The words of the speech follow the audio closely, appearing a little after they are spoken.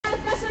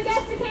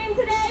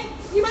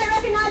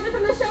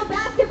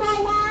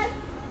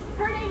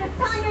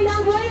Tanya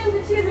Young Williams,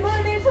 and she is a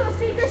motivational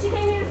speaker. She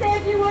came here to say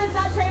a few words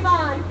about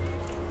Trayvon.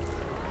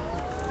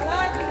 Hello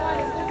everyone,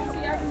 it's good to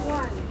see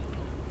everyone.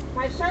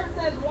 My shirt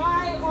says,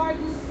 why are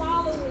you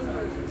following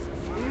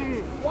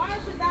me? Why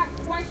should that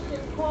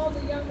question cause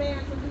a young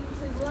man to lose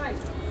his life?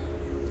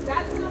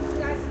 That's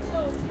something I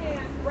still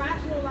can't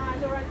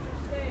rationalize or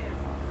understand.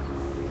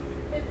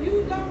 If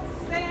you don't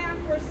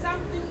stand for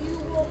something, you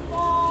will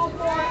fall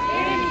for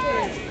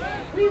anything.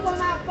 We will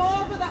not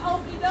fall for the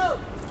okie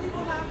doke. We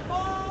will not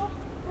fall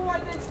for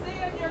the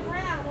stand your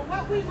ground. But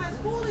what we must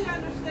fully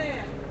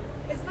understand,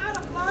 it's not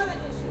a Florida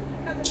issue,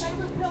 because if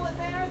they repeal it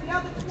there, the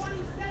other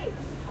 20 states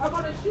are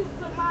going to shoot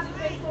somebody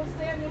based on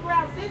stand your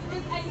ground. This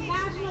is a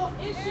national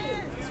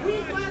issue.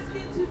 We must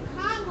get to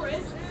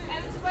Congress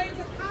and explain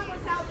to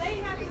Congress how they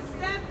have to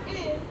step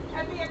in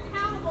and be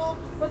accountable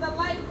for the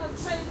life of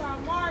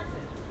Trayvon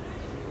Martin.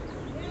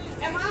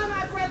 Am I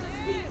my brother's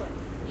keeper?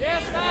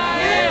 Yes, I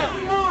Yes, am.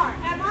 we are.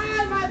 Am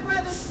I my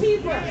brother's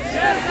keeper?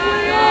 Yes, I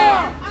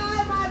am. Am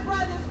I my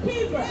brother's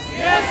keeper?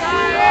 Yes,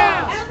 I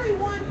am.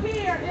 Everyone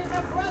here is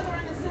a brother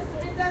and a sister.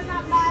 It does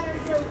not matter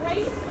your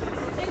race.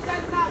 It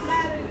does not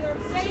matter your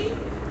faith.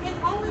 It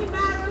only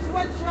matters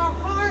what your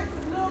heart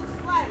looks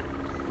like.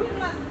 We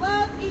must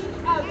love each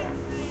other.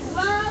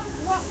 Love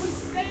what we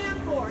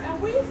stand for.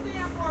 And we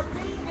stand for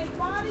being a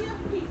body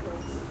of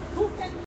people